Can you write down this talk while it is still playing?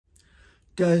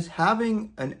Does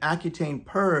having an Accutane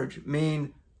purge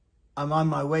mean I'm on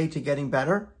my way to getting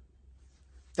better?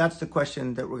 That's the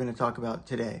question that we're going to talk about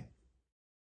today.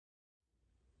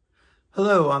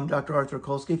 Hello, I'm Dr. Arthur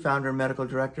Colsky, founder and medical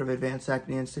director of Advanced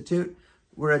Acne Institute.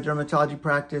 We're a dermatology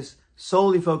practice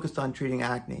solely focused on treating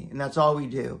acne, and that's all we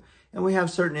do. And we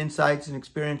have certain insights and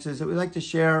experiences that we like to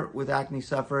share with acne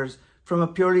sufferers from a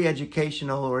purely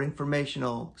educational or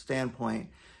informational standpoint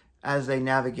as they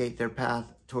navigate their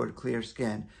path toward clear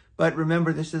skin. But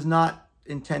remember, this is not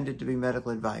intended to be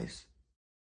medical advice.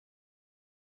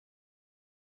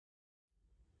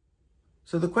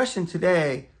 So the question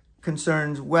today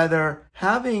concerns whether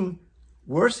having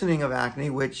worsening of acne,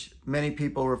 which many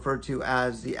people refer to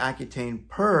as the Accutane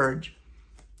purge,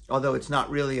 although it's not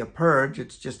really a purge,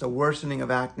 it's just a worsening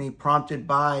of acne prompted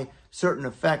by certain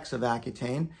effects of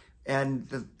Accutane.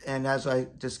 And as I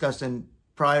discussed in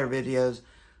prior videos,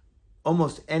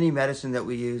 almost any medicine that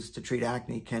we use to treat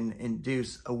acne can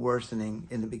induce a worsening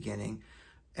in the beginning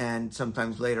and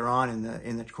sometimes later on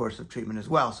in the course of treatment as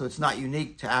well. So it's not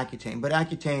unique to Accutane, but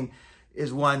Accutane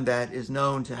is one that is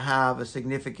known to have a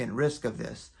significant risk of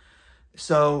this.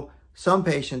 So some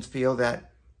patients feel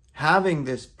that having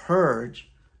this purge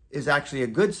is actually a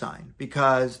good sign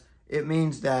because it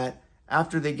means that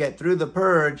after they get through the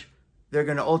purge, they're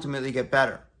going to ultimately get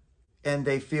better. And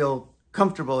they feel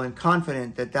comfortable and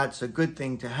confident that that's a good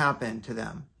thing to happen to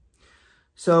them.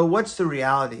 So what's the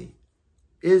reality?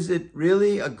 Is it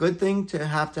really a good thing to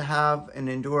have and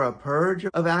endure a purge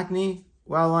of acne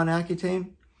while on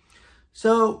Accutane?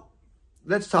 So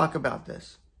let's talk about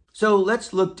this. So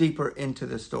let's look deeper into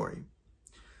the story.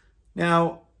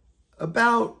 Now,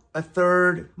 about a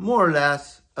third, more or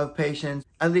less, of patients,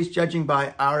 at least judging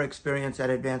by our experience at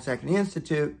Advanced Acne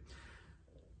Institute,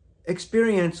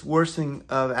 experience worsening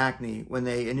of acne when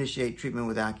they initiate treatment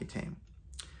with Accutane.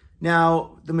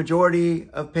 Now, the majority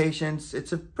of patients,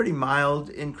 it's a pretty mild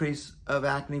increase of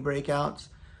acne breakouts,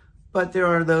 but there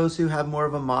are those who have more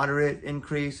of a moderate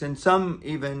increase, and some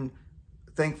even,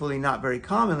 thankfully not very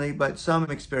commonly, but some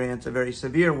experience a very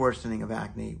severe worsening of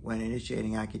acne when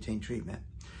initiating Accutane treatment.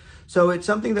 So it's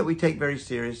something that we take very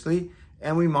seriously,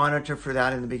 and we monitor for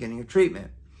that in the beginning of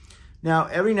treatment. Now,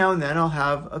 every now and then I'll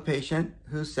have a patient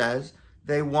who says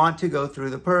they want to go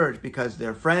through the purge because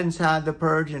their friends had the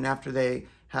purge, and after they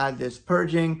had this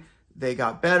purging, they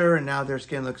got better, and now their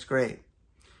skin looks great.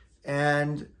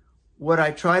 And what I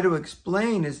try to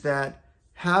explain is that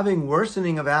having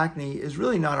worsening of acne is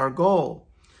really not our goal.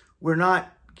 We're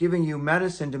not giving you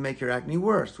medicine to make your acne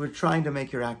worse. We're trying to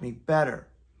make your acne better.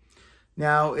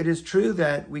 Now, it is true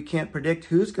that we can't predict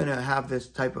who's going to have this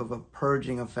type of a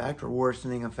purging effect or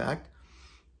worsening effect,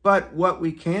 but what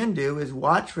we can do is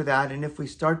watch for that, and if we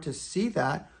start to see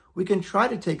that, we can try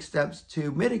to take steps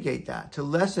to mitigate that, to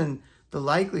lessen the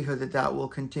likelihood that that will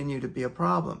continue to be a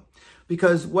problem.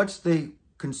 Because what's the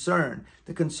concern?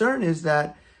 The concern is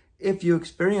that if you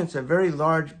experience a very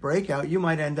large breakout, you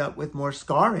might end up with more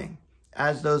scarring.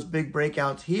 As those big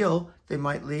breakouts heal, they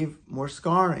might leave more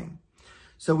scarring.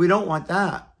 So we don't want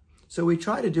that. So we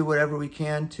try to do whatever we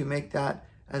can to make that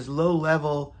as low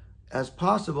level as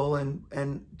possible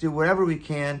and do whatever we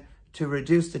can to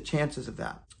reduce the chances of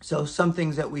that. So some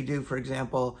things that we do, for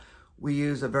example, we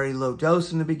use a very low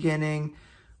dose in the beginning,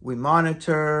 we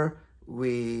monitor,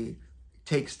 we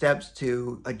take steps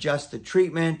to adjust the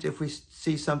treatment if we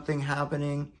see something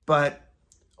happening, but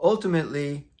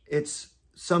ultimately it's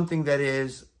something that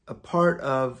is a part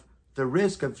of the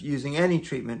risk of using any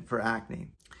treatment for acne.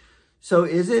 So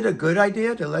is it a good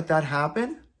idea to let that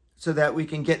happen so that we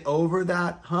can get over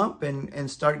that hump and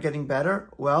start getting better?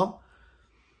 Well,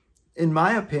 in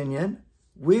my opinion,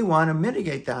 we want to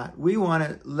mitigate that. We want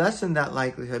to lessen that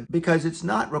likelihood because it's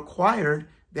not required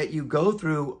that you go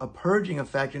through a purging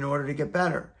effect in order to get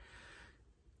better.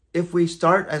 If we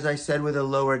start, as I said, with a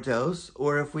lower dose,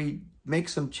 or if we make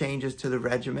some changes to the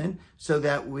regimen so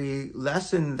that we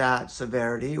lessen that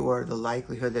severity or the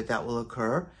likelihood that that will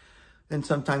occur, then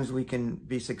sometimes we can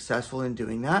be successful in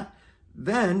doing that.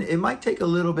 Then it might take a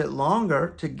little bit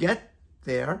longer to get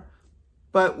there,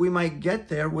 but we might get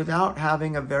there without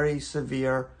having a very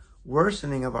severe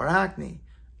worsening of our acne.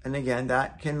 And again,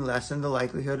 that can lessen the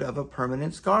likelihood of a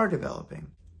permanent scar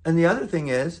developing. And the other thing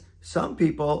is, some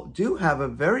people do have a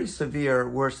very severe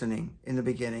worsening in the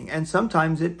beginning, and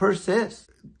sometimes it persists.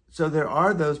 So there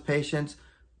are those patients,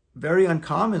 very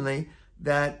uncommonly,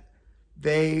 that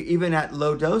they, even at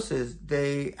low doses,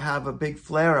 they have a big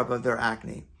flare-up of their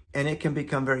acne. And it can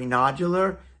become very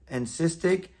nodular and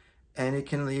cystic, and it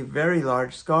can leave very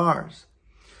large scars.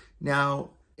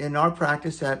 Now, in our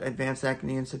practice at Advanced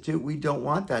Acne Institute, we don't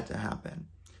want that to happen.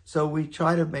 So we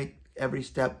try to make every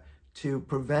step to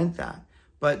prevent that.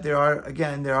 But there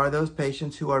are those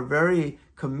patients who are very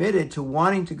committed to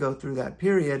wanting to go through that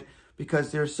period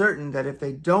because they're certain that if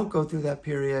they don't go through that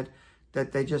period,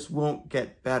 that they just won't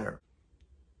get better.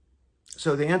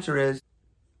 So the answer is,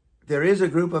 there is a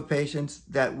group of patients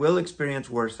that will experience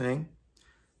worsening.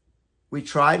 We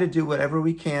try to do whatever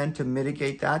we can to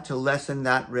mitigate that, to lessen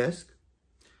that risk.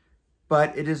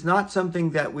 But it is not something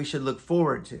that we should look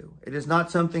forward to. It is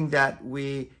not something that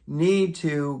we need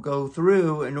to go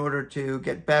through in order to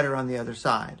get better on the other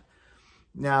side.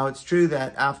 Now, it's true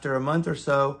that after a month or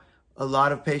so, a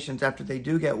lot of patients, after they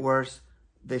do get worse,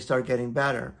 they start getting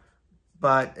better.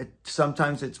 But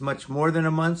sometimes it's much more than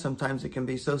a month. Sometimes it can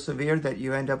be so severe that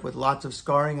you end up with lots of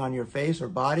scarring on your face or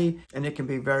body, and it can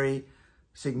be very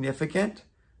significant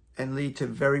and lead to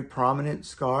very prominent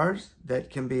scars that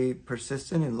can be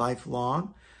persistent and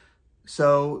lifelong.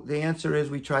 So the answer is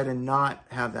we try to not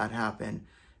have that happen.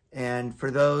 And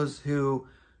for those who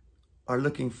are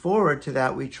looking forward to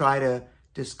that, we try to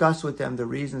discuss with them the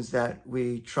reasons that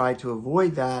we try to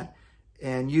avoid that.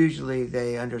 And usually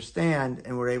they understand,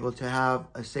 and we're able to have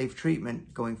a safe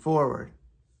treatment going forward.